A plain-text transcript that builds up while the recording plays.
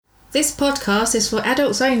This podcast is for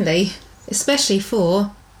adults only, especially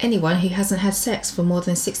for anyone who hasn't had sex for more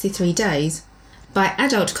than 63 days. By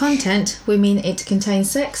adult content, we mean it contains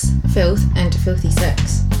sex, filth, and filthy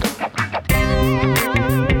sex.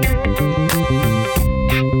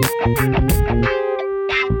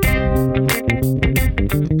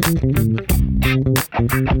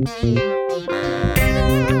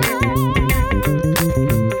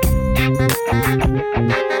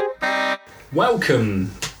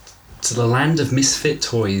 Welcome to the land of misfit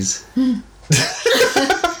toys.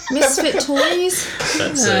 Misfit toys?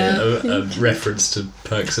 That's a reference to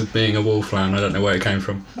Perks of Being a Wallflower. I don't know where it came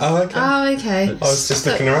from. Oh, okay. Oh, okay. I was just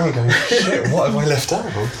looking around going, shit, what have I left out?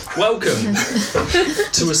 Welcome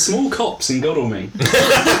to a small copse in Godalming.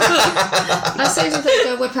 I suppose if they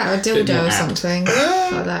go whip out a Bit dildo more or apt. something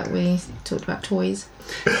like that. We talked about toys.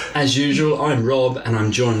 As usual, I'm Rob and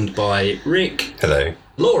I'm joined by Rick, Hello.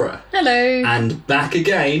 Laura, Hello. and back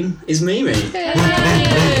again is Mimi. For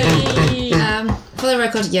the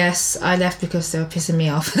record, yes, I left because they were pissing me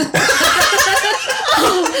off.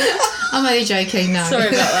 I'm only joking, no. Sorry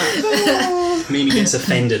about that. Mimi gets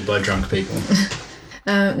offended by drunk people.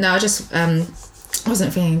 No, I just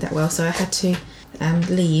wasn't feeling that well, so I had to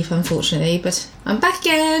leave, unfortunately. But I'm back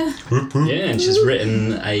again. Yeah, and she's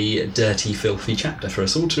written a dirty, filthy chapter for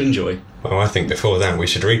us all to enjoy. Well, I think before that we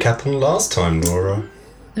should recap on last time, Laura.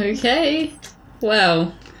 Okay.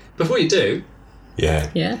 Well, Before you do,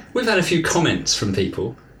 yeah. we've had a few comments from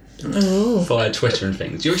people Ooh. via Twitter and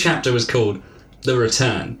things. Your chapter was called The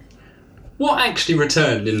Return. What actually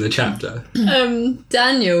returned in the chapter?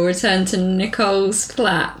 Daniel returned to Nicole's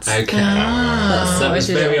flat. Okay. That's That what was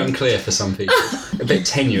I very did. unclear for some people. A bit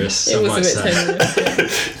tenuous, It some was might a bit say.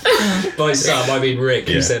 tenuous. By some, I mean Rick,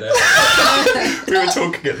 who Yeah. said it. We were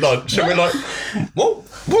talking at lunch and we're like, what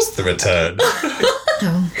was the return?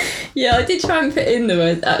 Yeah, I did try and put in the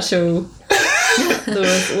word actual.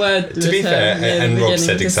 The word. To be fair, and Rob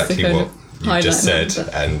said exactly what you just said,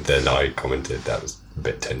 But and then I commented that was a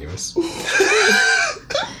bit tenuous.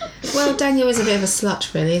 Well, Daniel is a bit of a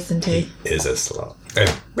slut, really, isn't he? Is a slut.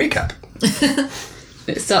 Recap.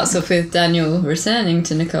 it starts off with Daniel returning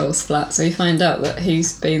to Nicole's flat, so we find out that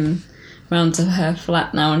he's been round to her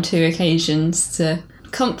flat now on 2 occasions to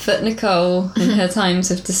comfort Nicole in her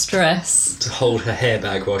times of distress. To hold her hair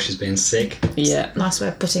back while she's being sick. Yeah. Nice way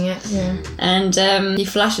of putting it, yeah. And he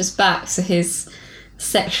flashes back to his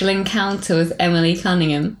sexual encounter with Emily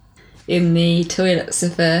Cunningham in the toilets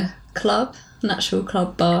of a club, an actual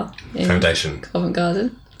club bar in Foundation. Covent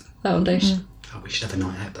Garden. Foundation. Oh, we should have a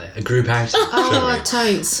night out there. A group out. Oh,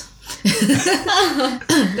 totes.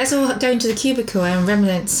 Let's all go into the cubicle and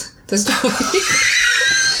reminisce the story.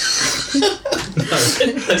 No,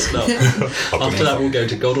 let's not. After that, we'll go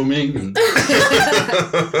to Godalming. And...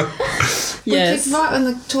 Yes. We could write on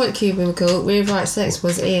the toilet cubicle, we write sex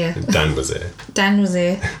was here. Dan was here. Dan was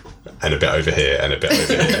here. And a bit over here, and a bit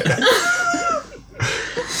over here.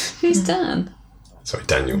 Who's Dan? Sorry,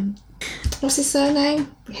 Daniel. What's his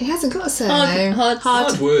surname? He hasn't got a surname.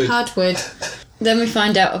 Hardwood. Hardwood. Then we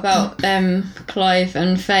find out about Clive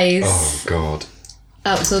and Faye's Oh, God.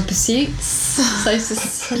 outdoor pursuits. So,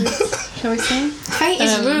 shall we say? Fate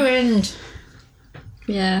is ruined.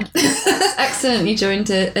 Yeah. Accidentally joined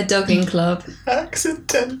a dogging club.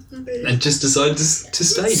 Accidentally. And just decided to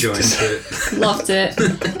stay joined to it. Loved it.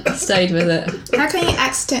 Stayed with it. How can you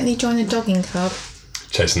accidentally join a dogging club?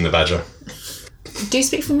 Chasing the badger. Do you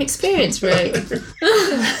speak from experience, Rick?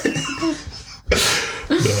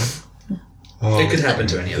 It could happen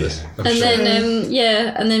to any of us. I'm And sure.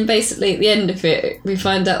 then, and then basically at the end of it, we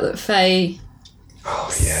find out that Faye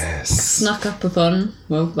Oh, yes. snuck up upon,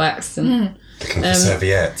 well, by accident, Looking for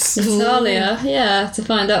serviettes. Natalia, to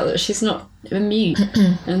find out that she's not immune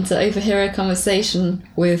and to overhear a conversation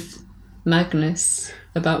with Magnus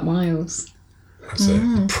about Miles. That's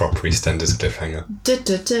a proper EastEnders cliffhanger. Duh,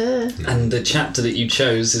 duh, duh. And the chapter that you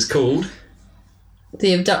chose is called...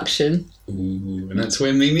 The abduction. Ooh, and that's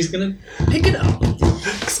where Mimi's going to pick it up.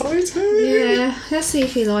 Exciting. Yeah, let's see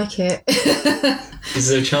if you like it. Is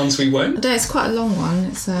there a chance we won't? No, it's quite a long one.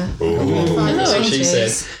 It's Ooh. That's what she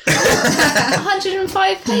pages. said.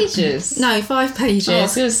 105 pages. No, 5 pages. Oh, I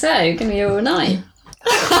was going to say, going to be all night.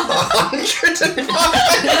 105.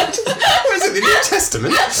 Was it the New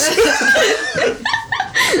Testament?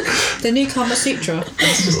 The new Kama Sutra.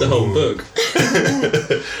 It's just the whole book.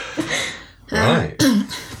 Right.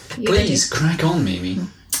 Please, crack on, Mimi.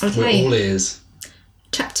 Okay. We're all ears.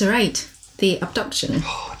 Chapter 8. The abduction.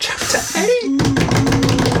 Chapter 8.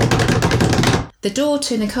 The door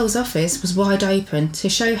to Nicole's office was wide open to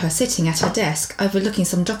show her sitting at her desk overlooking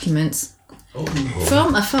some documents.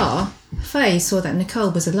 From afar, Faye saw that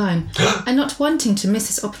Nicole was alone, and not wanting to miss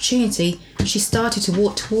this opportunity, she started to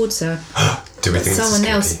walk towards her. Do we But think someone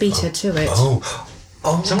else scary? beat her to it.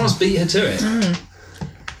 Oh. Someone's beat her to it.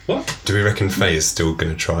 What? Do we reckon Faye is still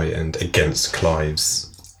going to try and, against Clive's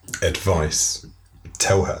advice,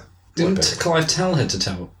 tell her? Didn't Clive tell her to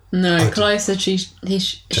tell? No, Clive said she should leave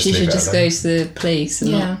just it go alone. to the police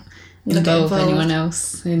and not Not get involve involved. anyone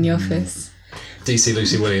else in the office. DC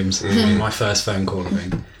Lucy Williams, my first phone call of me.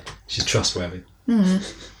 She's trustworthy.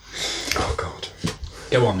 Oh, God.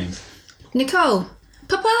 Go on, Mim. Nicole!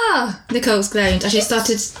 Papa! Nicole exclaimed as she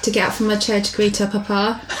started to get up from her chair to greet her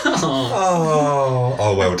papa.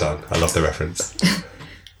 Oh, well done. I love the reference.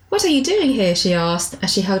 What are you doing here? She asked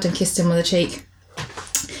as she hugged and kissed him on the cheek.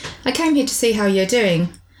 I came here to see how you're doing.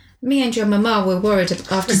 Me and your mama were worried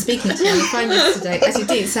after speaking to you on the phone yesterday, as you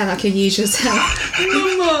didn't sound like your usual self.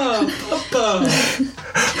 Mama! Papa!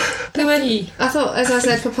 I thought, as I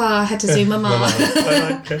said, Papa, I had to do mama.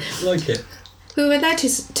 I like it. Like it. We were there to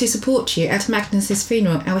support you at Magnus's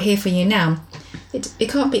funeral, and we're here for you now. It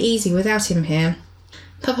can't be easy without him here.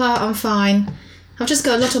 Papa, I'm fine. I've just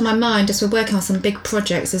got a lot on my mind as we're working on some big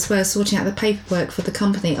projects as well as sorting out the paperwork for the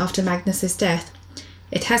company after Magnus's death.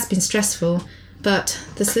 It has been stressful, but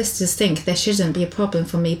the solicitors think there shouldn't be a problem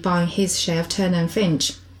for me buying his share of Turner and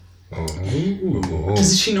Finch.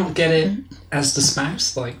 Does she not get it as the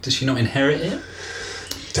spouse? Like, does she not inherit it?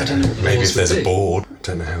 I don't know what the Maybe laws if there's would a be. board. I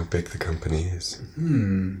don't know how big the company is.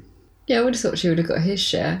 Yeah, I would have thought she would have got his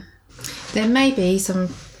share. There may be some,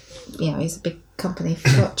 it's a big company, if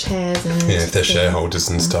you've got chairs and... Yeah, if they're shareholders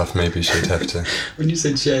and stuff, maybe she'd have to. When you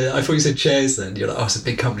said chairs, I thought you said chairs then. You're like, oh, it's a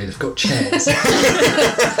big company, they've got chairs.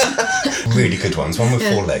 Really good ones. One with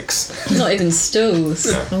 4 legs. Not even stools.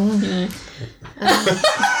 No.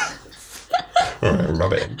 Alright,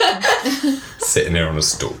 rub it in. Sitting there on a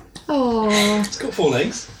stool. Oh, It's got 4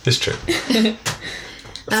 legs. It's true. A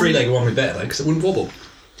 3-legged one would be better though, because it wouldn't wobble.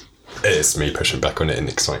 It's me pushing back on it in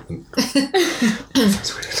excitement.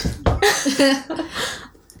 That's weird.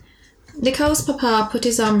 Nicole's papa put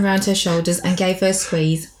his arm around her shoulders and gave her a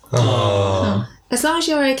squeeze. As long as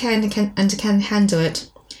you're okay and can handle it.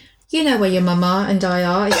 You know where your mama and I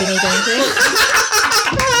are if you need anything.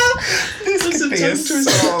 This could be a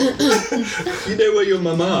song. You know where your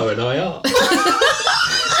mama and I are.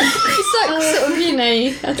 It's like sort of, I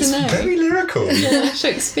don't know. Very lyrical.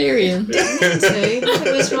 Shakespearean. I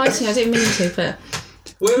was writing, I didn't mean to, but...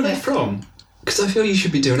 Where are they from? Because I feel you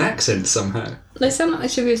should be doing accents somehow. They sound like they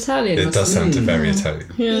should be Italian. It or does something. sound very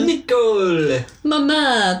Italian. Yeah. Nicole!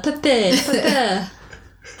 Mama, Pepe, Papa,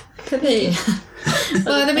 Pepe.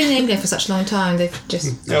 Well, they've been in England for such a long time, they've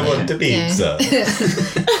just... I want the pizza.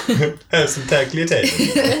 Have some tagliatelle.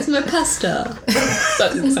 Where's my pasta?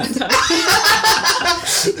 That doesn't sound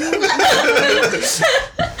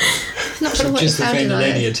Not sure what Just it sounded offended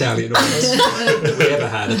any like. Italian audience that we ever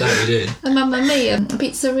had. I doubt we did. A Mamma Mia, a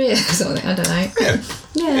pizzeria or something, I don't know.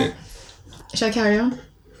 Yeah. Shall I carry on?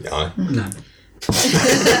 Yeah. No.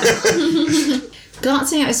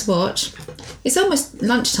 Glancing at his watch, it's almost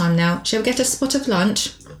lunchtime now. Shall we get a spot of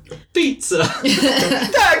lunch? Pizza!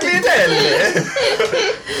 Tagliatelle.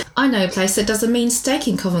 I know a place that does a mean steak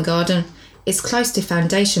in Covent Garden. It's close to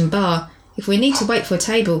Foundation Bar. If we need to wait for a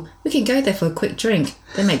table, we can go there for a quick drink.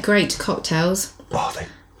 They make great cocktails. Oh, they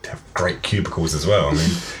have great cubicles as well. I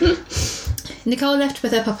mean, Nicole left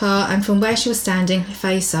with her papa, and from where she was standing,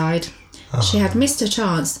 Faye sighed. She had missed her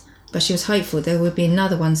chance, but she was hopeful there would be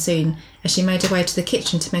another one soon, as she made her way to the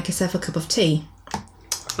kitchen to make herself a cup of tea.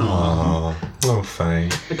 oh, Faye.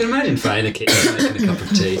 I can imagine Faye in a kitchen making a cup of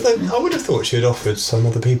tea. Then I would have thought she had offered some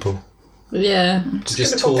other people. Yeah.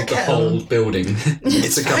 Just gonna put toured the the whole building.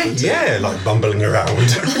 It's a cup of tea. Yeah, like bumbling around.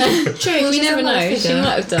 True, Well, we she never doesn't like know. She figure.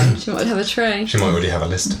 might have done. She might have a tray. She might already have a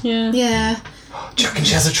list. Yeah. Yeah. Do you reckon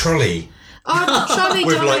she has a trolley Oh, trolley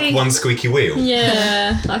with like darling. one squeaky wheel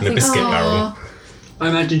Yeah. I and a think biscuit Aw. barrel? I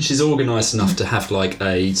imagine she's organised enough to have like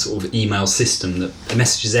a sort of email system that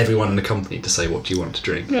messages everyone in the company to say what do you want to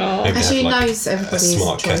drink. Oh. Maybe And she have, like, knows a everybody's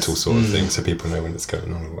smart choice. kettle sort of thing, so people know when it's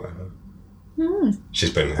going on or whatever.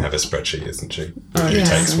 She's going to have a spreadsheet, isn't she? Who yeah.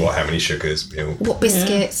 takes what? How many sugars? Milk? What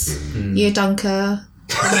biscuits? You a dunker?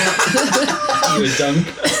 You a dunk.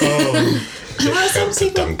 Oh, Well, some helps a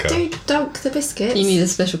people dunker. do dunk the biscuits. You need a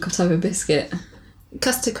special type of biscuit.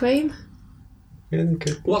 Custard cream? Yeah, they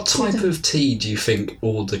could. What type of tea do you think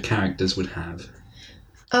all the characters would have?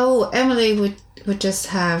 Oh, Emily would just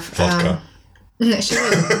have... Vodka. She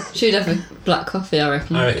would. She'd have a black coffee, I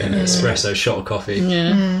reckon. I reckon an espresso, shot of coffee,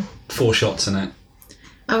 Yeah. 4 shots in it.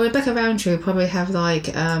 Oh, Rebecca Roundtree would probably have like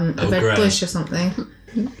a Oh, red grey. bush or something.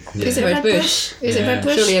 Is it Red Red Bush. Bush? Is it Yeah. Red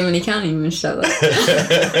Bush? Surely Emily can even shout that.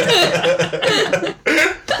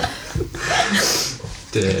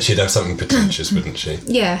 She'd have something pretentious, wouldn't she?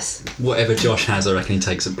 Yes. Whatever Josh has, I reckon he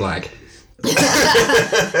takes it black.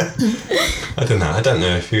 I don't know. I don't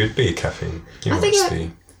know if he would be caffeine. He I think must I-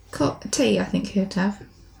 be. Tea, I think he'd have.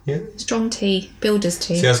 Yeah. Strong tea, builder's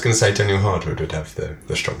tea. See, I was going to say Daniel Hardwood would have the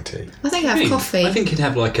strong tea. I think I'd have coffee. I think he'd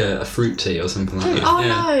have like a fruit tea or something like that. Oh, yeah.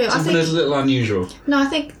 no, I Something think- that's a little unusual. No, I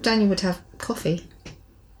think Daniel would have coffee.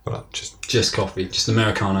 Well, just Just coffee, just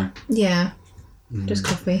Americano. Yeah, just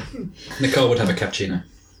coffee. Nicole would have a cappuccino.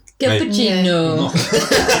 Cappuccino.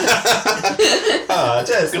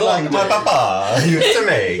 just like my papa used to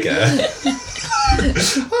make.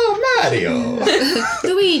 Oh, Mario.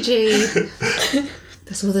 Luigi.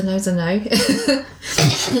 That's all the names I know.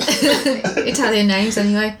 Italian names,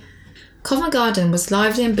 anyway. Covent Garden was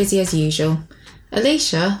lively and busy as usual.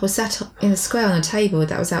 Alicia was sat in the square on a table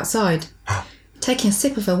that was outside. Taking a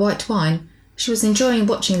sip of her white wine, she was enjoying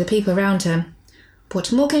watching the people around her.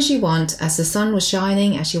 What more can she want, as the sun was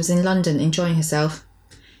shining and she was in London enjoying herself?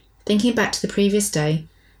 Thinking back to the previous day,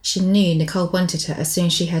 she knew Nicole wanted her as soon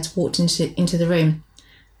as she had walked into the room.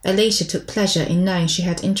 Alicia took pleasure in knowing she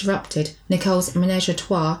had interrupted Nicole's menage a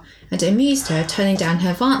trois, and it amused her turning down her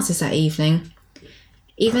advances that evening.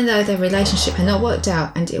 Even though their relationship had not worked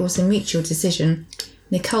out and it was a mutual decision,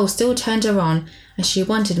 Nicole still turned her on, and she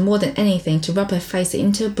wanted more than anything to rub her face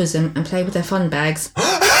into her bosom and play with her fun bags.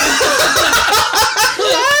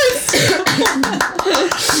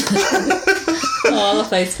 Oh, I love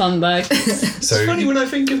those fun bags. So It's funny when I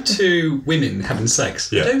think of two women having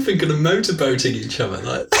sex. Yeah. I don't think of them motorboating each other.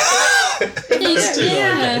 Like,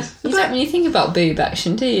 Yeah. You don't really think about boob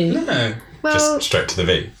action, do you? no. Well, just straight to the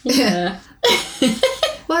V. Yeah.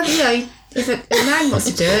 well, you know, if a man wants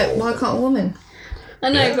to do it, why can't a woman? I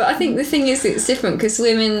know, Yeah. but I think the thing is it's different because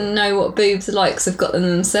women know what boobs are like 'cause they've got them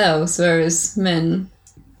themselves, whereas men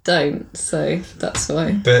don't. So that's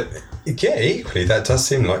why. But yeah, equally, that does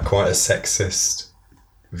seem like quite a sexist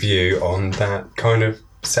view on that kind of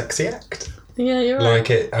sexy act. Yeah, you're right. Like,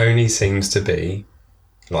 it only seems to be,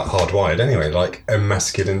 like, hardwired anyway, like a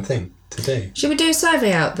masculine thing to do. Should we do a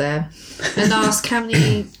survey out there and ask how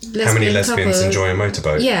many lesbian How many lesbians couples... enjoy a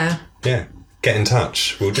motorboat? Yeah. Yeah. Get in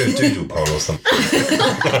touch. We'll do a doodle poll or something.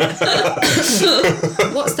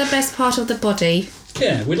 What's the best part of the body?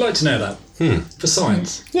 Yeah, we'd like to know that. For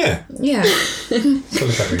science. Yeah. Yeah. Full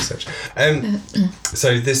of that research.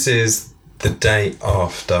 So this is the day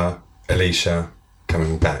after Alicia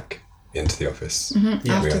coming back into the office.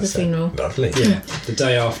 After the funeral. Lovely. Yeah. The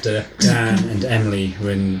day after Dan and Emily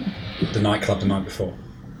were in the nightclub the night before.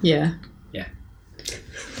 Yeah. Yeah.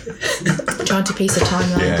 Trying to piece a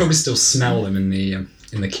timeline. Yeah. Probably still smell them in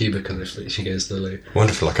the cubicle if she goes to the loo.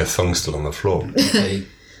 Wonder if like a thong still on the floor. They-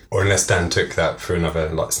 Or unless Dan took that for another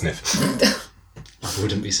like sniff. I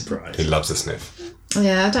wouldn't be surprised. He loves a sniff.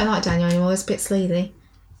 Yeah, I don't like Daniel anymore. It's a bit sleazy.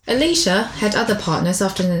 Alicia had other partners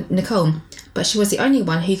after Nicole, but she was the only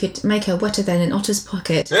one who could make her wetter than an otter's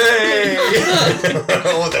pocket. Hey!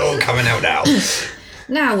 Oh, they're all coming out now.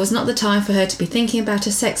 Now was not the time for her to be thinking about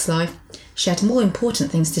her sex life. She had more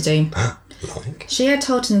important things to do. Like? She had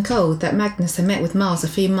told Nicole that Magnus had met with Miles a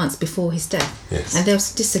few months before his death, Yes. and there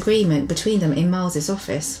was disagreement between them in Miles's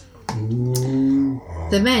office.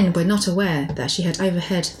 The men were not aware that she had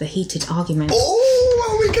overheard the heated argument. Oh,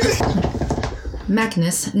 are we gonna...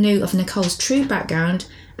 Magnus knew of Nicole's true background,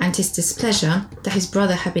 and his displeasure that his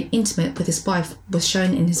brother had been intimate with his wife was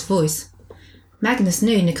shown in his voice. Magnus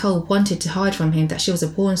knew Nicole wanted to hide from him that she was a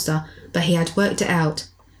porn star, but he had worked it out.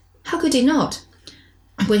 How could he not?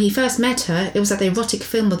 When he first met her, it was at the Erotic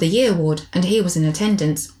Film of the Year award, and he was in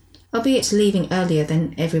attendance, albeit leaving earlier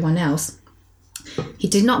than everyone else. He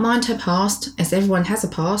did not mind her past, as everyone has a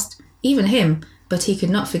past, even him, but he could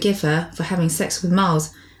not forgive her for having sex with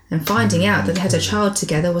Miles, and finding out that they had a child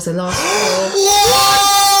together was a last straw.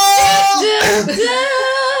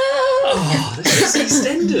 Oh, this is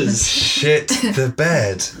EastEnders. Shit the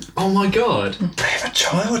bed. Oh my god. They have a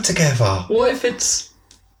child together. What if it's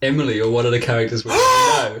Emily or one of the characters?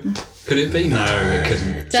 No. Could it be? No, it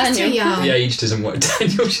couldn't. Daniel. Too young. The age doesn't work.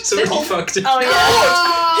 Daniel, she's already fucked it. Oh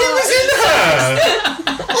yeah. He was in her!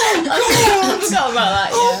 I forgot about that.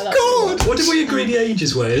 Yeah, that's God! What did we agree the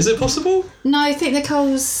ages were? Is it possible? No, I think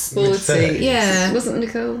Nicole's... 40. Yeah. Wasn't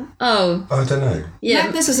Nicole? Oh, I don't know. yeah.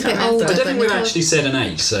 Magnus was a can't bit remember. older. I don't think we've Nicole- actually said an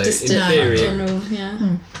age, so Just in theory, general, yeah.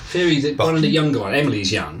 that one of the younger one,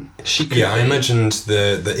 Emily's young. She could Yeah, I be imagined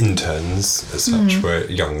the interns as such were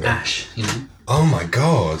younger. Ash, you know. Oh my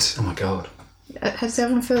god. Oh my god. How does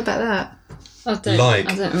everyone feel about that? I don't Like-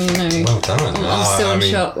 really know. Well done. I'm still I in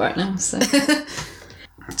mean, shock right now. So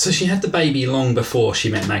So she had the baby long before she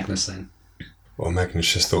met Magnus then? Well,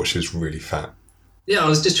 Magnus just thought she was really fat. Yeah, I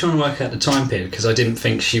was just trying to work out the time period because I didn't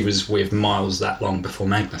think she was with Miles that long before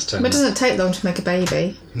Magnus turned But it up. doesn't take long to make a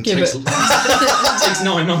baby. It Yeah, takes, it takes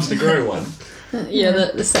 9 months to grow one. Yeah,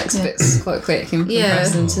 the sex bit's quite quick in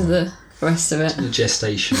comparison to the rest of it. The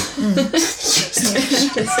gestation.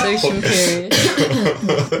 Gestation period.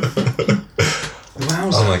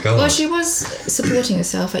 Wowza. Oh my god. Well, she was supporting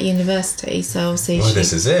herself at university, so obviously she...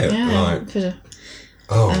 this is it. Yeah, Like, could've-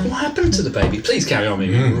 oh. What happened to the baby? Please carry on,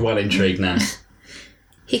 we're well intrigued now.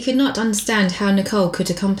 He could not understand how Nicole could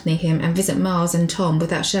accompany him and visit Miles and Tom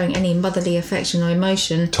without showing any motherly affection or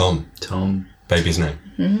emotion. Tom. Baby's name.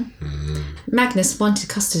 Magnus wanted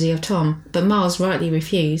custody of Tom, but Miles rightly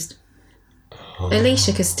refused.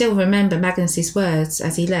 Alicia could still remember Magnus's words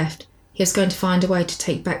as he left. He was going to find a way to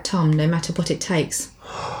take back Tom, no matter what it takes.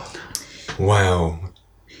 Wow.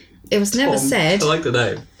 It was never Tom. said. I like the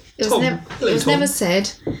name. It was, Tom. it was Tom. never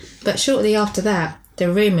said, but shortly after that, there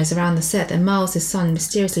were rumours around the set that Miles' son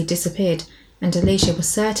mysteriously disappeared, and Alicia was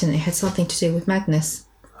certain it had something to do with Magnus.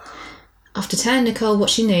 After telling Nicole what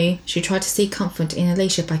she knew, she tried to seek comfort in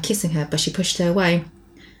Alicia by kissing her, but she pushed her away.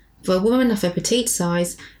 For a woman of her petite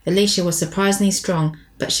size, Alicia was surprisingly strong,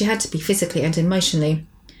 but she had to be physically and emotionally.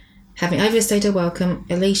 Having overstayed her welcome,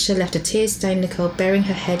 Alicia left a tear-stained Nicole burying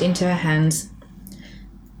her head into her hands.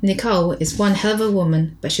 Nicole is one hell of a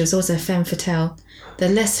woman, but she was also a femme fatale. The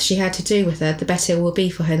less she had to do with her, the better it will be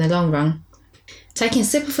for her in the long run. Taking a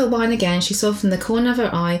sip of her wine again, she saw from the corner of her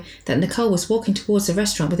eye that Nicole was walking towards the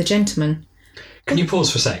restaurant with a gentleman. Can you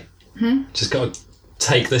pause for a sec? Just got to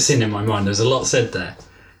take this in my mind. There's a lot said there.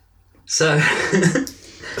 So,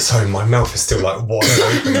 Sorry, my mouth is still like wide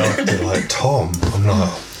open after like Tom. I'm like,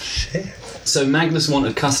 oh, shit. so Magnus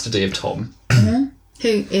wanted custody of Tom.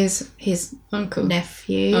 Who is his Uncle.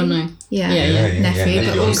 nephew? Oh no. Yeah, Yeah, nephew, yeah, but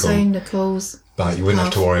nephew, also uncle. Nicole's. But you wouldn't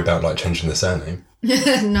have to worry about like changing the surname.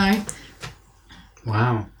 No.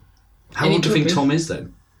 Wow. How Any old do you think problem? Tom is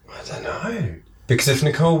then? I don't know. Because if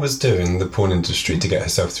Nicole was doing the porn industry to get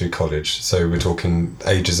herself through college, so we're talking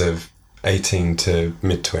ages of 18 to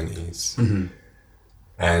mid-20s,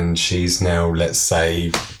 and she's now, let's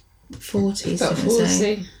say, 40s, About didn't I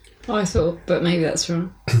say? 40. I thought, but maybe that's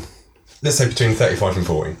wrong. let's say between 35 and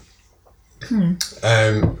 40.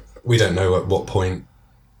 We don't know at what point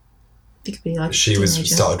It could be like she a was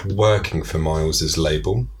teenager. started working for Miles's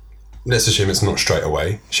label. Let's assume it's not straight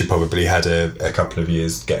away. She probably had a couple of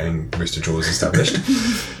years getting Rooster Jaws established.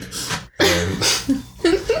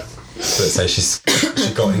 So let's say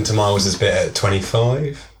she got into Miles's bit at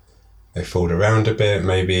 25. They fooled around a bit,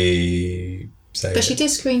 maybe. Say But she did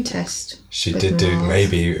screen test. she with did do Miles.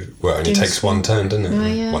 maybe. Well, it only Doing takes school. one turn, doesn't it? Oh,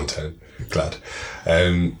 yeah. One turn. Glad.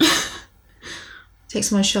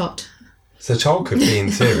 Takes one shot. So the child could be, in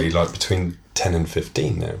theory, like between 10 and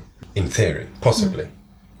 15 now. In theory, possibly.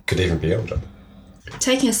 Could even be older.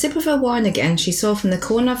 Taking a sip of her wine again, she saw from the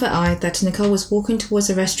corner of her eye that Nicole was walking towards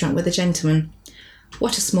a restaurant with a gentleman.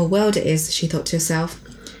 What a small world it is, she thought to herself.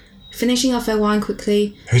 Finishing off her wine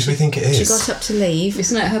quickly, Who do we think it is? she got up to leave.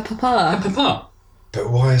 Isn't it her papa? Papa. But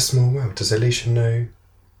why a small world? Does Alicia know?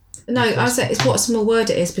 No, I was saying it's what a small word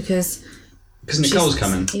it is because... Because Nicole's she's-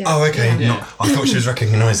 coming. Yeah, Oh, okay. yeah. Not, I thought she was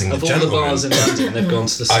recognising the Of all the gentleman. bars in London, they've gone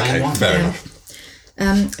to the same Okay, one. fair Yeah.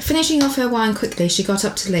 enough. Finishing off her wine quickly, she got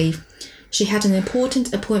up to leave. She had an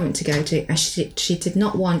important appointment to go to, and she did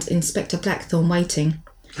not want Inspector Blackthorne waiting.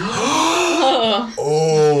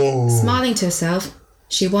 Oh. Smiling to herself,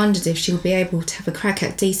 she wondered if she would be able to have a crack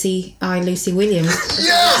at DCI Lucy Williams.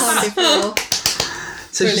 Yes! Before.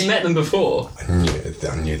 So she's met them before.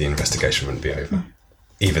 I knew the investigation wouldn't be over.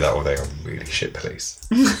 Either that or they are really shit police.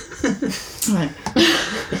 Right.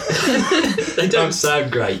 They don't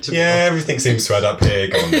sound great. Yeah, everything seems to add up here.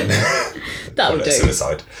 Go on then. That would do.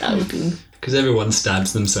 Suicide. That would be. Because everyone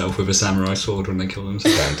stabs themselves with a samurai sword when they kill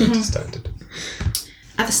themselves. Standard.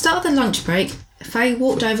 At the start of the lunch break, Faye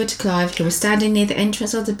walked over to Clive, who was standing near the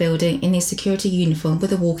entrance of the building in his security uniform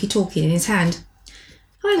with a walkie-talkie in his hand.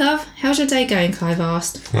 "Hi, love. How's your day going?" Clive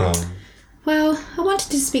asked. Oh. "Well, I wanted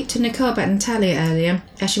to speak to Nicole about Natalia earlier,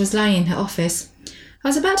 as she was lying in her office. I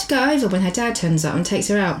was about to go over when her dad turns up and takes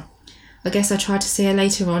her out. I guess I'll try to see her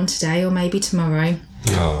later on today or maybe tomorrow."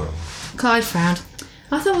 Oh. Clive frowned.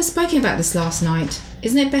 "I thought we'd spoken about this last night.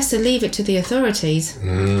 Isn't it best to leave it to the authorities?"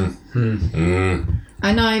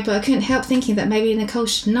 "I know, but I couldn't help thinking that maybe Nicole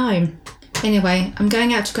should know. Anyway, I'm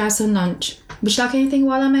going out to grab some lunch. Would you like anything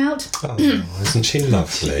while I'm out?" Oh, isn't she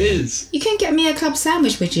lovely? It is. "You couldn't get me a club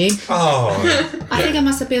sandwich, would you?" Oh. "I think I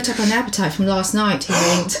must have built up an appetite from last night," he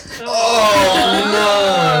winked. Oh,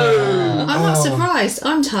 no. "I'm not surprised.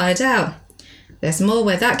 I'm tired out." There's more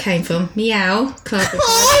where that came from. Meow, Clive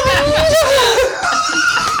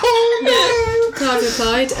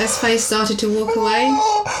replied as Faye started to walk away.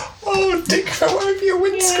 Oh, Dick fell over your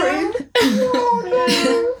windscreen.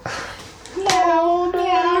 Meow,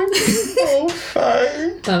 meow. Oh,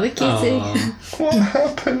 Faye. Bye, kitty. What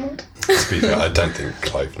happened? To be fair, I don't think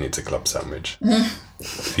Clive needs a club sandwich.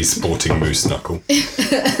 He's sporting moose knuckle.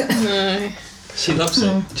 No. She loves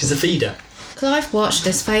it. She's a feeder. Clive watched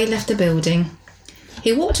as Faye left the building.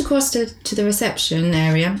 He walked across to the reception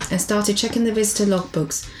area and started checking the visitor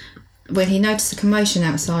logbooks when he noticed a commotion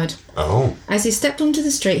outside. Oh. As he stepped onto the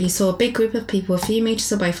street, he saw a big group of people a few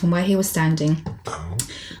metres away from where he was standing. Oh.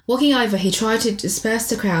 Walking over, he tried to disperse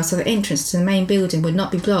the crowd so the entrance to the main building would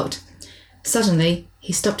not be blocked. Suddenly,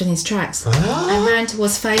 he stopped in his tracks and ran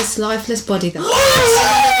towards Faye's lifeless body that was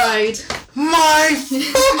on the road. My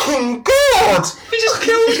fucking God! He just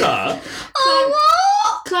killed her.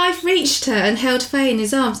 Clive reached her and held Faye in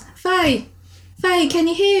his arms. Faye! Faye, can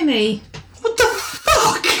you hear me? What the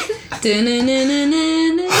fuck?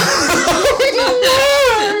 Da-na-na-na-na-na.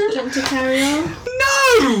 Do you want to carry on?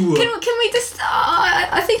 No! Can we just...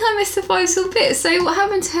 I think I missed the vital bit. So what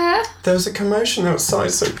happened to her? There was a commotion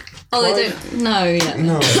outside, so... Oh, they Clive- don't know yet.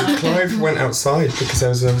 No, Clive went outside because there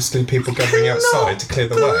was obviously people gathering outside to clear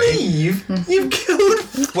the way. You killed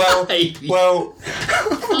Well, Faye. well,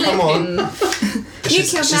 come on.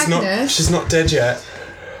 killed Magnus. She's not dead yet.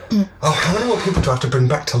 Oh, I wonder what people do have to bring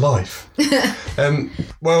back to life.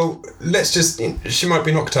 Well, let's just... She might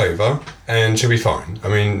be knocked over and she'll be fine. I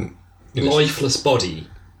mean... You know, Lifeless body.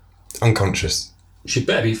 unconscious. She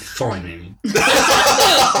better be fine, Amy.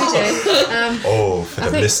 Oh, for the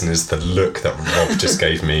think- listeners, the look that Rob just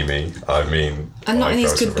gave Mimi. I mean... I'm not in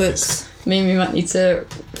these eyebrows good are raised. books. Maybe we might need to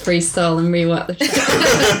freestyle and rework the show.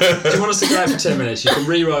 Do you want us to go out for 10 minutes? You can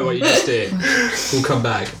rewrite what you just did. We'll come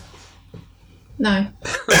back. No.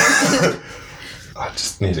 I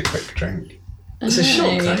just need a quick drink. It's a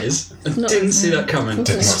shock, that is. I didn't see that coming.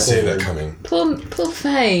 Did not see that coming. Poor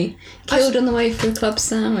Faye. Killed on the way for a club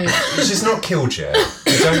sandwich. She's not killed yet.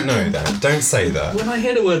 You don't know that. Don't say that. When I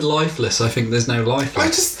hear the word lifeless, I think there's no life I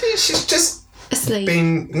left. just think she's just Asleep.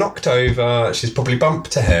 been knocked over. She's probably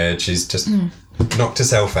bumped her head. She's just knocked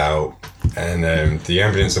herself out. And the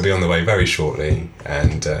ambulance will be on the way very shortly.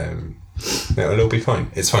 And it'll all be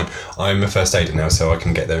fine. It's fine. I'm a first aider now, so I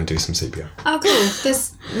can get there and do some CPR. Oh, cool.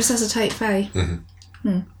 Let's resuscitate Faye.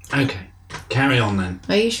 Okay. Carry on then.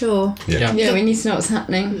 Are you sure? Yeah. Yeah, we need to know what's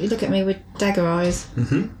happening. You look at me with dagger eyes.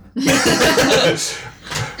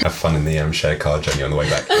 Have fun in the share car journey on the way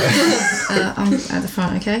back. I'm at the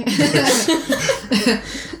front, okay?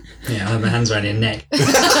 Yeah, I have my hands around your neck. Okay,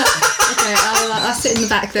 I'll sit in the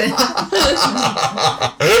back then.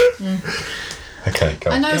 Okay, go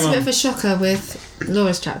I on. know it's a Come bit on. of a shocker with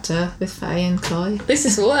Laura's chapter with Faye and Clive. This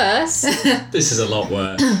is worse. This is a lot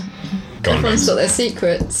worse. Go on, Everyone's Max. got their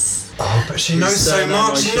secrets. Oh, but she knows so say that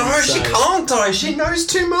much. like No, she she say. can't die. She knows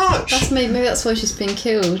too much. Maybe that's why she's been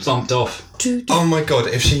killed. Bumped off. Oh my God,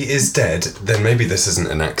 if she is dead, then maybe this isn't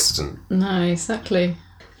an accident. No, exactly.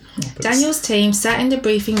 Daniel's team sat in the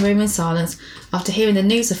briefing room in silence after hearing the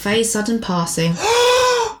news of Faye's sudden passing.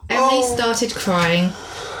 Emily started crying.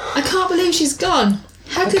 I can't believe she's gone.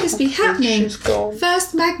 How could this be happening? She's gone.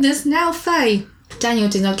 First Magnus, now Faye. Daniel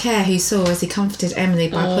did not care who saw as he comforted Emily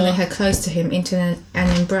by pulling her close to him into an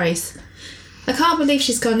embrace. I can't believe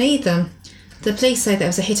she's gone either. The police say that it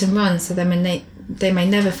was a hit and run, so they may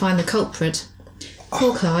never find the culprit.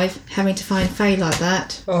 Poor Clive, having to find Faye like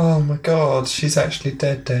that. Oh my God, she's actually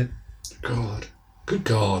dead. God. Good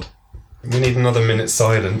God. We need another minute's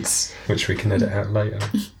silence, which we can edit out later.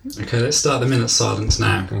 Okay, let's start the minute silence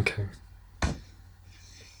now. Okay.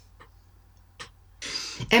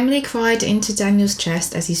 Emily cried into Daniel's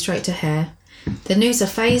chest as he stroked her hair. The news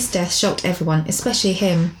of Faye's death shocked everyone, especially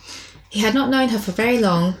him. He had not known her for very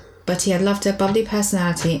long, but he had loved her bubbly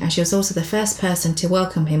personality, and she was also the first person to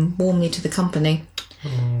welcome him warmly to the company.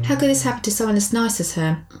 How could this happen to someone as nice as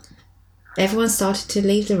her? Everyone started to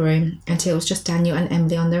leave the room until it was just Daniel and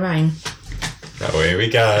Emily on their own. Oh, here we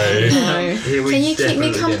go. No. Here we Can you keep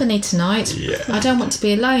me definitely company tonight? Yeah. I don't want to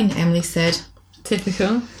be alone, Emily said.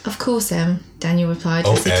 Typical. Of course, Daniel replied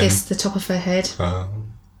Oh, as he Em. kissed the top of her head.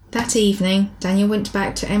 That evening, Daniel went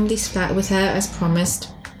back to Emily's flat with her as promised.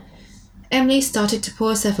 Emily started to pour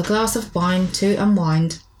herself a glass of wine to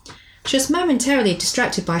unwind. She was momentarily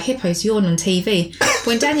distracted by Hippo's yawn on TV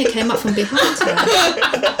when Daniel came up from behind her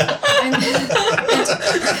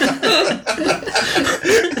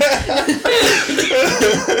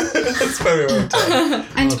That's very well done.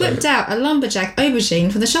 and whipped out a lumberjack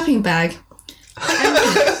aubergine from the shopping bag.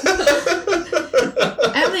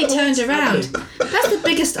 Emily turned around, That's the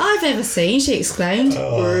biggest I've ever seen, she exclaimed.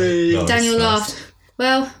 Nice, Daniel nice. laughed.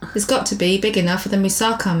 Well, it's got to be big enough for the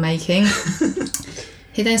moussaka I'm making.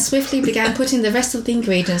 He then swiftly began putting the rest of the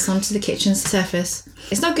ingredients onto the kitchen's surface.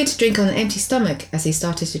 It's not good to drink on an empty stomach, as he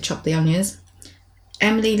started to chop the onions.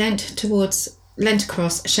 Emily leant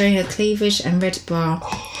across, showing her cleavage and red bra.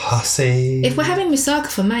 Hussy. If we're having moussaka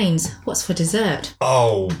for mains, what's for dessert?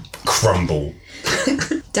 Oh, crumble.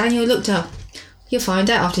 Daniel looked up. You'll find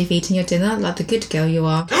out after you've eaten your dinner, like the good girl you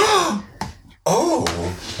are. Oh.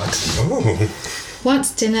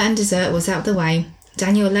 Once dinner and dessert was out of the way,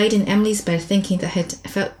 Daniel laid in Emily's bed thinking that it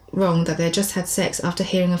felt wrong that they had just had sex after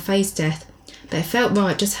hearing of Faye's death, but it felt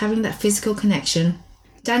right just having that physical connection.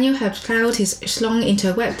 Daniel had ploughed his schlong into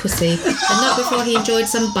a wet pussy, but not before he enjoyed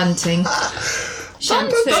some bunting.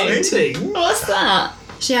 Bunting? What's that?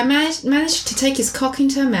 She had managed to take his cock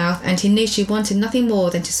into her mouth, and he knew she wanted nothing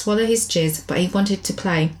more than to swallow his jizz, but he wanted to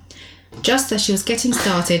play. Just as she was getting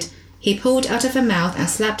started, he pulled out of her mouth and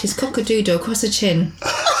slapped his cock-a-doodle across her chin.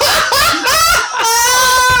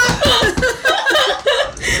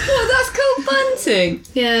 Well, that's called bunting.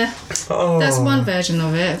 Yeah, Oh. that's one version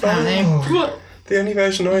of it, apparently. What? The only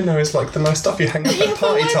version I know is like the nice stuff you hang up at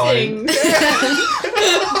party time.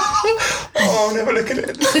 Oh, never look at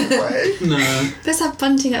it this way. No. Let's have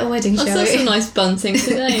bunting at a wedding, I shall saw some we? nice bunting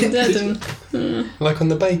today in Dedham. Like on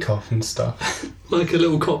the Bake Off and stuff. Like a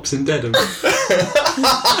little cops in Dedham.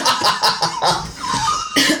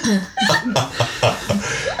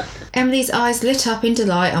 Emily's eyes lit up in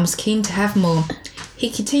delight and was keen to have more. He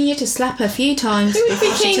continued to slap her a few times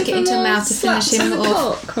before she took it into her mouth to finish him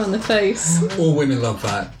off. Cock on the face. All women love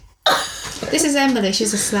that. This is Emily,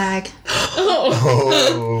 she's a slag.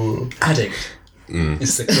 Oh. Addict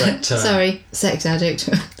is the correct term. Sorry, sex addict.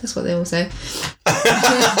 That's what they all say.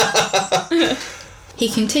 He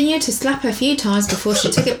continued to slap her a few times before she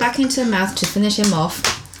took it back into her mouth to finish him off.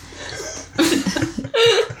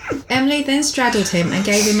 Emily then straddled him and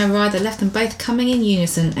gave him a ride that left them both coming in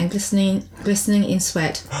unison and glistening in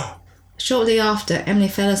sweat. Shortly after, Emily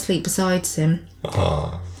fell asleep beside him.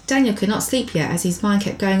 Daniel could not sleep yet as his mind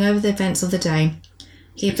kept going over the events of the day.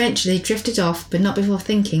 He eventually drifted off, but not before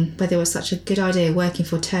thinking whether it was such a good idea working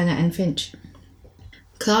for Turner and Finch.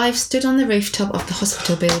 Clive stood on the rooftop of the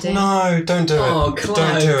hospital building. No, don't do it. Oh, Clive,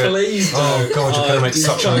 don't do it. please don't. Oh, God, you're going to make you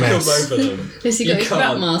such a can't mess. come over them. Has he got his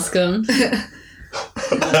rat mask on?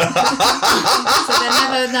 So they'll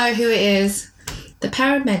never know who it is. The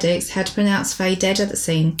paramedics had pronounced Faye dead at the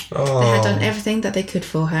scene. Oh. They had done everything that they could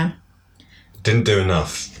for her. Didn't do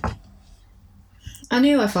enough. I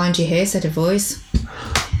knew I'd find you here, said a voice.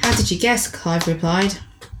 How did you guess? Clive replied.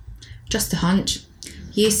 Just a hunch.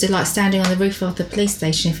 You used to like standing on the roof of the police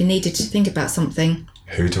station if you needed to think about something.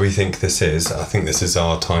 Who do we think this is? I think this is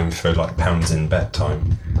our time for like pounds in bet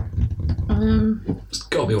time. It's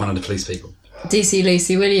got to be one of the police people. DC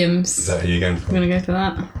Lucy Williams. Is that who you're going for? I'm going to go for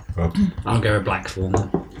that. Well, I'll go a black form then.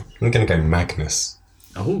 I'm going to go Magnus.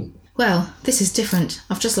 Oh. Well, this is different.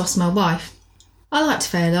 I've just lost my wife. I liked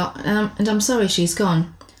Faye a lot, and I'm sorry she's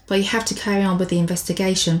gone. But you have to carry on with the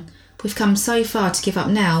investigation. We've come so far to give up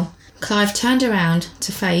now. Clive turned around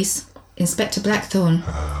to face Inspector Blackthorne.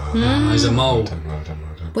 He's a mole. Well done.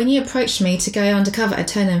 When you approached me to go undercover at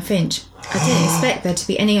Turner and Finch, I didn't expect there to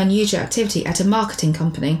be any unusual activity at a marketing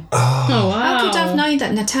company. Oh, wow. How could I have known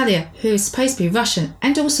that Natalia, who is supposed to be Russian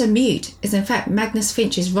and also mute, is in fact Magnus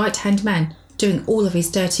Finch's right-hand man, doing all of his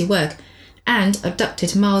dirty work, and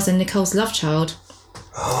abducted Miles and Nicole's love child?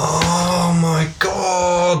 Oh my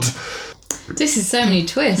God! This is so many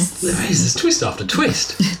twists. There's twist after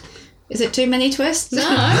twist. Is it too many twists? No. No,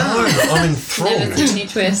 I'm Never enthralled. too many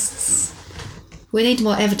twists. We need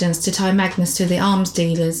more evidence to tie Magnus to the arms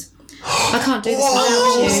dealers. I can't do this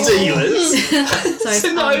without you. Stealers. Sorry,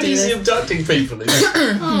 So not arms only is he dealers. abducting people, he's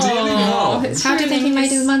dealing arms. How do you think he made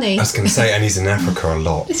his money? I was going to say, and he's in Africa a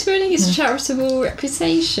lot. It's ruining his charitable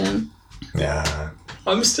reputation. Yeah.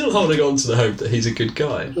 I'm still holding on to the hope that he's a good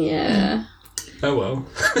guy. Yeah. Oh well.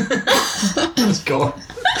 It's gone.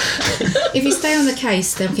 If you stay on the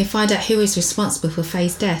case, then we can find out who is responsible for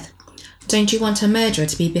Faye's death. Don't you want a murderer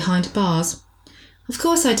to be behind bars? Of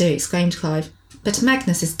course I do, exclaimed Clive. But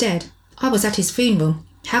Magnus is dead. I was at his funeral.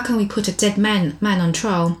 How can we put a dead man on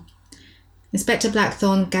trial? Inspector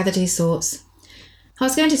Blackthorne gathered his thoughts. I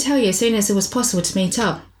was going to tell you as soon as it was possible to meet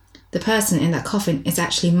up. The person in that coffin is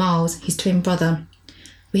actually Miles, his twin brother.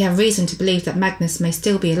 We have reason to believe that Magnus may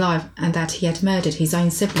still be alive and that he had murdered his own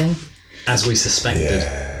sibling. As we suspected.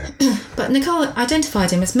 Yeah. But Nicole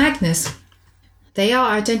identified him as Magnus. They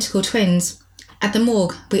are identical twins. At the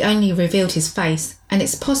morgue, we only revealed his face, and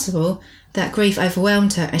it's possible that grief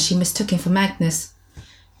overwhelmed her and she mistook him for Magnus.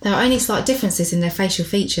 There are only slight differences in their facial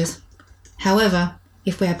features. However,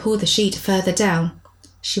 if we had pulled the sheet further down,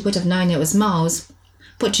 she would have known it was Miles.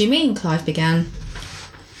 What do you mean? Clive began.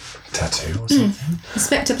 Tattoo or something?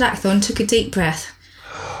 Inspector Blackthorne took a deep breath.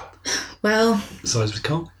 Well, Size of a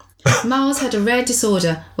cock. Miles had a rare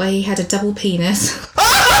disorder where he had a double penis.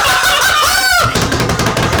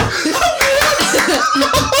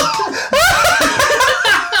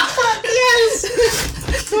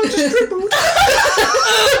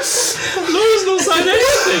 Laura's not saying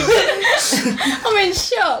anything. I'm in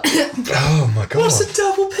shock. Oh my god. What's a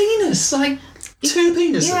double penis? Like 2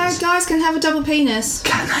 penises? Yeah, guys can have a double penis.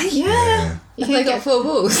 Can they? Yeah. You Have they can got 4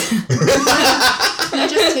 balls? no,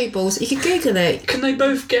 just 2 balls. You could Google it. Can they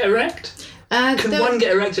both get erect? Can there- one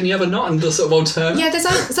get erect and the other not, and just sort of alternate? Yeah,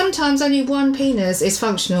 sometimes only one penis is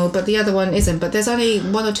functional, but the other one isn't. But there's only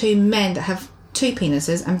 1 or 2 men that have 2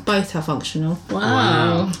 penises, and both are functional.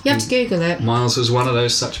 Wow. You have to Google it. Miles was one of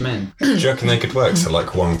those such men. Do you reckon they could work? So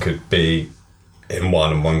like one could be in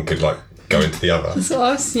one and one could like go into the other? So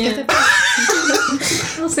I was, yeah.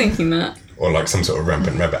 I was thinking that. Or like some sort of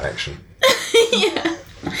rampant rabbit action? Yeah.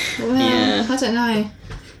 Well, Yeah. I don't know.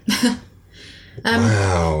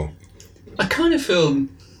 Wow. I kind of feel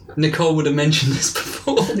Nicole would have mentioned this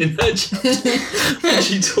before in her chat when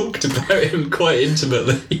she talked about him quite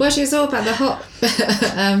intimately. Well, she was all about the hot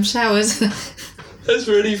showers. That's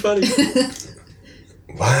really funny.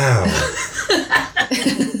 Wow.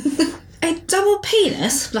 A double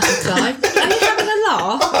penis, blessed Clive. Are you having a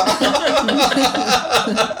laugh?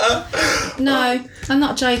 No, I'm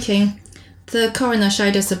not joking. The coroner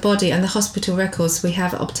showed us the body, and the hospital records we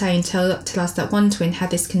have obtained tell us that one twin had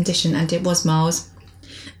this condition, and it was Miles.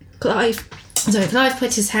 Clive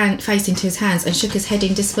put his face into his hands and shook his head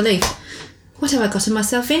in disbelief. What have I gotten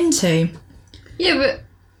myself into? Yeah, but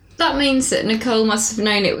that means that Nicole must have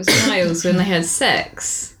known it was Miles when they had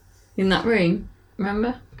sex in that room.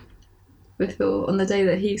 Remember? Before, on the day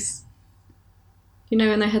that he's... You know,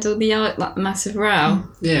 when they had all the like the massive row?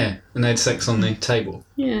 Yeah, and they had sex on the table.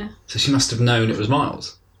 Yeah. So she must have known it was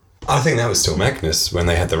Miles. I think that was still Magnus when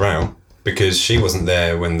they had the row, because she wasn't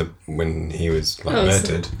there when he was like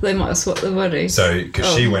murdered. So they might have swapped the body. So,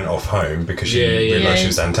 because she went off home because she realised Yeah. she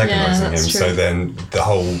was antagonising Yeah, him. that's So true. then the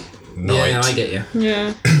whole night, Yeah, I get you.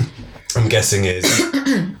 Yeah. I'm guessing, is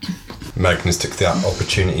Magnus took that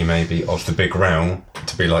opportunity maybe of the big row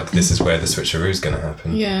to be like, this is where the switcheroo's going to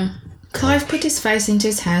happen. Yeah. Clive put his face into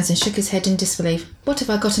his hands and shook his head in disbelief. What have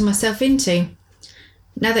I gotten myself into?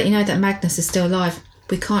 Now that you know that Magnus is still alive,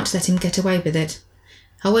 we can't let him get away with it.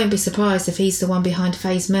 I won't be surprised if he's the one behind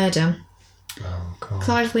Faye's murder. Oh, God.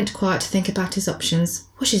 Clive went quiet to think about his options.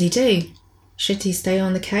 What should he do? Should he stay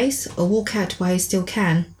on the case or walk out while he still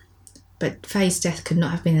can? But Faye's death could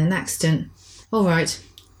not have been an accident. All right,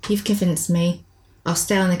 you've convinced me. I'll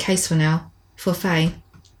stay on the case for now. For Faye.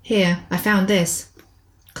 Here, I found this.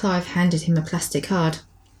 Clive handed him a plastic card.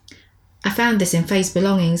 I found this in Faye's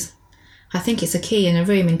belongings. I think it's a key in a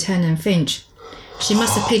room in Turner and Finch. She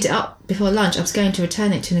must have picked it up before lunch. I was going to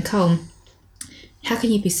return it to Nicole. How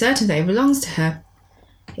can you be certain that it belongs to her?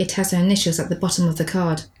 It has her initials at the bottom of the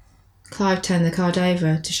card. Clive turned the card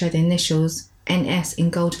over to show the initials NS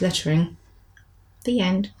in gold lettering. The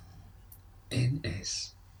end.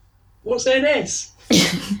 NS. What's NS?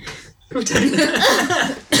 We don't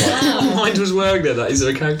know. My mind was working at that. Is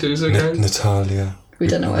there a character who's okay? Natalia. We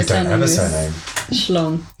don't know what We her don't have a surname surname. is.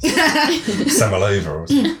 Schlong. Samalova or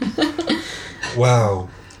something. Wow.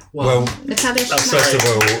 Well, Natalia first of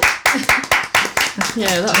all,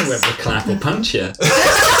 Yeah, that I was, went with clap or punch you.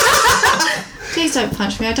 Please don't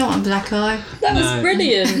punch me. I don't want black eye. that was No.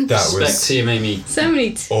 brilliant. that Respect was to you, Mimi. So many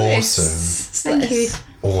twists. Awesome. Thank you.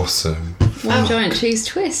 awesome. One giant cheese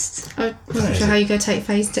twist. I wasn't sure how you're going to take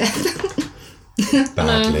Faye's death. No, I'm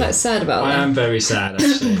Badly. quite sad about I that. am very sad,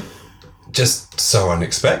 actually. Just so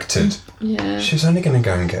unexpected. Yeah. She was only going to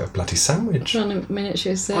go and get a bloody sandwich. On a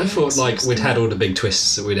miniature set. I thought like we'd had all the big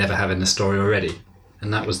twists that we'd ever have in the story already,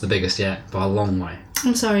 and that was the biggest yet by a long way.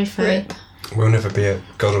 I'm sorry, Faye. Rip. We'll never be at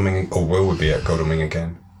Godalming, or will we be at Godalming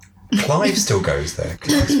again? Clive still goes there.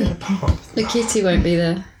 Clive's been a part of The kitty won't be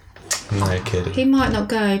there. No kidding. He might not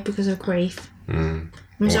go because of grief. I'm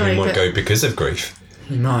Or sorry, he might but go because of grief.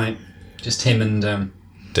 He might. Just him and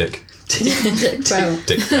Dick. Well,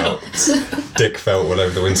 Dick felt. Dick felt all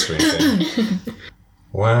over the windscreen thing.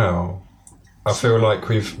 Wow. I feel like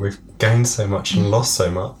we've gained so much and lost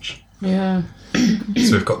so much. yeah.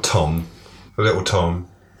 So we've got Tom, little Tom,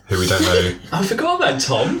 who we don't know I forgot about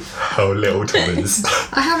Tom. how little Tom is.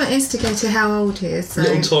 I haven't instigated how old he is. So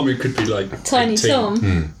Little Tom who could be like Tiny 18.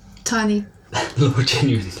 Tom. tiny. Laura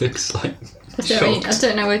genuinely looks like I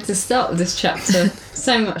don't know where to start with this chapter.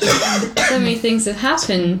 So many things have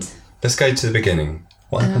happened. Let's go to the beginning.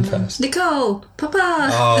 What happened first? Nicole, Papa.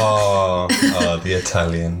 Oh, the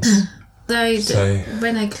Italians. So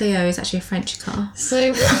Renault Clio is actually a French car.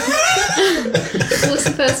 So, what's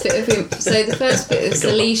the first bit of him? So the first bit is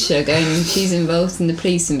Alicia going. She's involved in the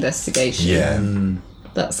police investigation. Yeah,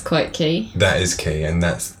 That's quite key. that is key, and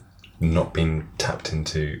that's not been tapped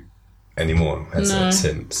into anymore, has it,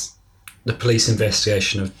 since? The police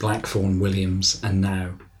investigation of Blackthorne, Williams, and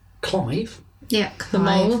now Clive, Yeah, The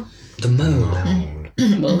mole. the mole.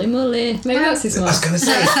 Molly. Maybe that's his I was mark. going to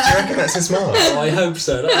say, do you reckon that's his mark? Oh, I hope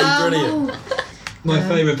so. That'd be brilliant. My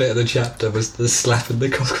favourite bit of the chapter was the slapping the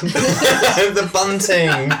cock on The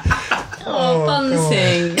bunting. Oh,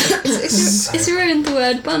 bunting. It's ruined the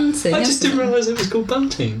word bunting. I just hasn't didn't realise it was called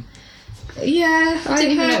bunting. Yeah, I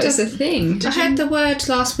didn't even know it was a thing. I heard the word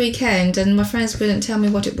last weekend, and my friends wouldn't tell me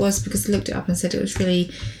what it was because they looked it up and said it was really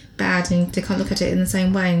bad, and they can't look at it in the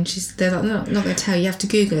same way. And they're like, no, I'm not going to tell you. You have to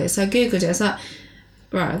Google it. So I googled it. I was like,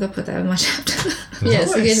 right, I've got to put that in my chapter. Yeah,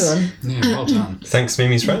 it's a good one. Yeah, well done. Thanks,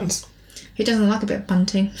 Mimi's friends. Who doesn't like a bit of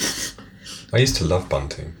bunting? I used to love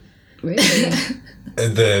bunting. Really?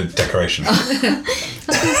 The decoration, I was going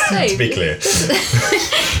to say, to be clear.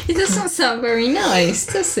 it doesn't sound very nice,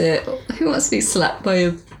 does it? Who wants to be slapped by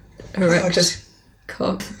a erect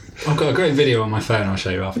cock? I've got a great video on my phone I'll show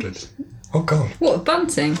you afterwards. Oh, God. What,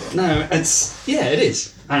 bunting? No, it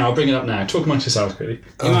is. Hang on, I'll bring it up now. Talk amongst yourselves, quickly.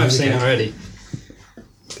 You might have seen it already.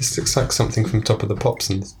 This looks like something from Top of the Pops.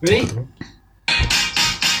 And Really?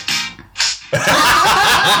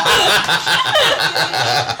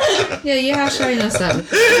 Yeah, you have shown us that.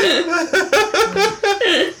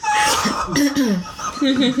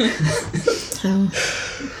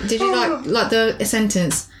 Did you like the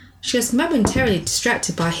sentence? She was momentarily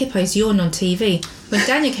distracted by a hippo's yawn on TV when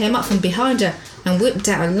Daniel came up from behind her and whipped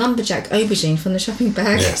out a lumberjack aubergine from the shopping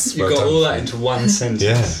bag. Yes, You well got done. all that into one sentence.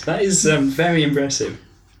 Yeah. That is very impressive.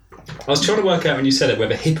 I was trying to work out when you said it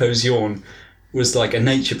whether Hippo's Yawn was like a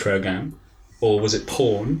nature program, or was it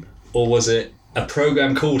porn, or was it a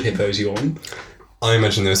program called Hippo's Yawn? I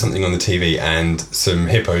imagine there was something on the TV and some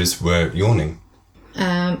hippos were yawning.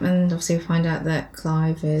 And obviously we find out that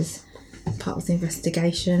Clive is part of the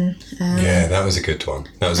investigation. Yeah, that was a good one.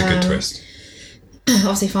 That was a good twist.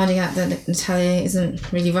 Obviously finding out that Natalia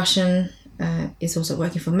isn't really Russian, is also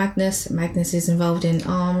working for Magnus. Magnus is involved in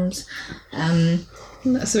arms.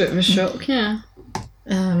 That's a bit of a shock, yeah.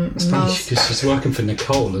 Miles, Because she's working for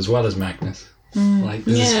Nicole as well as Magnus. Like,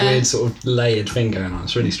 there's this Yeah. weird sort of layered thing going on.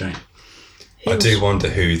 It's really strange. I do wonder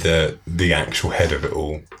who the actual head of it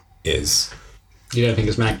all is. You don't think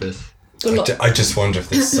it's Magnus? I just wonder if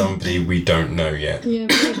there's somebody we don't know yet. Yeah,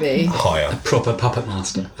 maybe. Higher. Proper puppet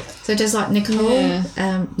master. so does like Nicole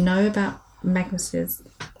Yeah. know about Magnus's,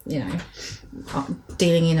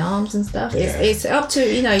 dealing in arms and stuff? Yeah. It's up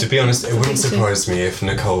to, To be honest, it wouldn't something to- surprise me if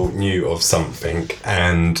Nicole knew of something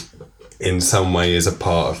and in some way is a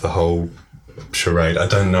part of the whole charade. I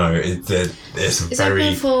don't know. It's It's very...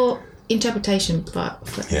 open for interpretation, but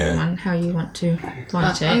for Yeah. everyone, how you want to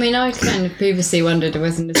write it. I mean, I kind of previously wondered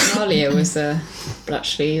whether Natalia was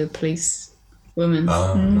actually a police woman.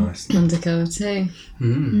 Oh, nice. Undercover too.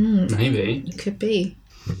 Maybe. It could be.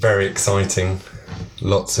 Very exciting.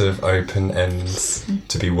 Lots of open ends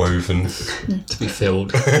to be woven. To be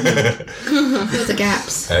filled. Fill the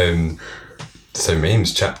gaps. So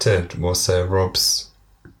Memes chapter, what's Rob's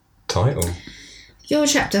title? Your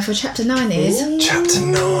chapter for chapter 9 is Chapter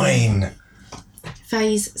 9!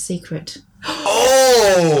 Faye's Secret.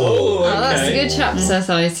 Oh! Oh, that's a good chapter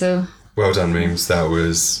title. Well done, Memes. That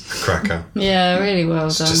was a cracker. Yeah, really well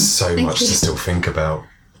done. Just so Thank much you. to still think about.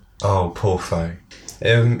 Oh, poor Faye.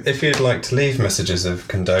 If you'd like to leave messages of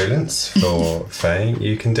condolence for Faye,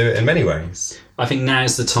 you can do it in many ways. I think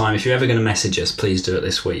now's the time. If you're ever going to message us, please do it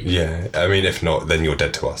this week. Yeah, I mean, if not, then you're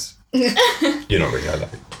dead to us. You're not really alive.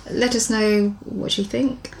 Let us know what you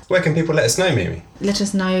think. Where can people let us know, Mimi? Let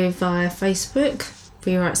us know via Facebook,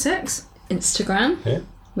 We Write Sex. Instagram. Yeah.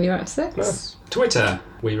 We Write Sex. Nice. Twitter,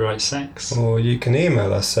 We Write Sex. Or you can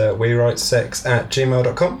email us at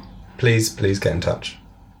wewritesex@gmail.com. Please get in touch.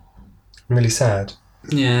 I'm really sad.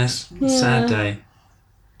 Yes, sad day.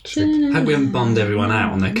 Hope we haven't bummed everyone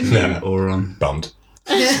out on their commute or on... Bummed.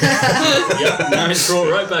 Yep, now it's brought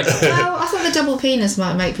right back up. Oh, I thought the double penis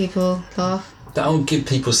might make people laugh. That'll give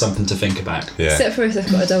people something to think about. Yeah. Except for if they've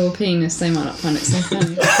got a double penis, they might not find it so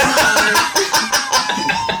funny.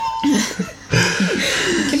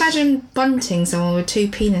 Can you imagine bunting someone with two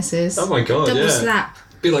penises? Oh my god, Double yeah. slap.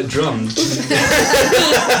 Be like drums.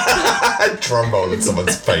 Drum roll in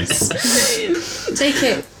someone's face. Take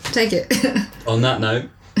it Take it. On that note,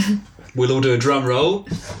 we'll all do a drum roll.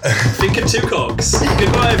 Think of two cocks.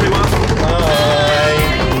 Goodbye, everyone.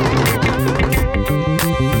 Bye.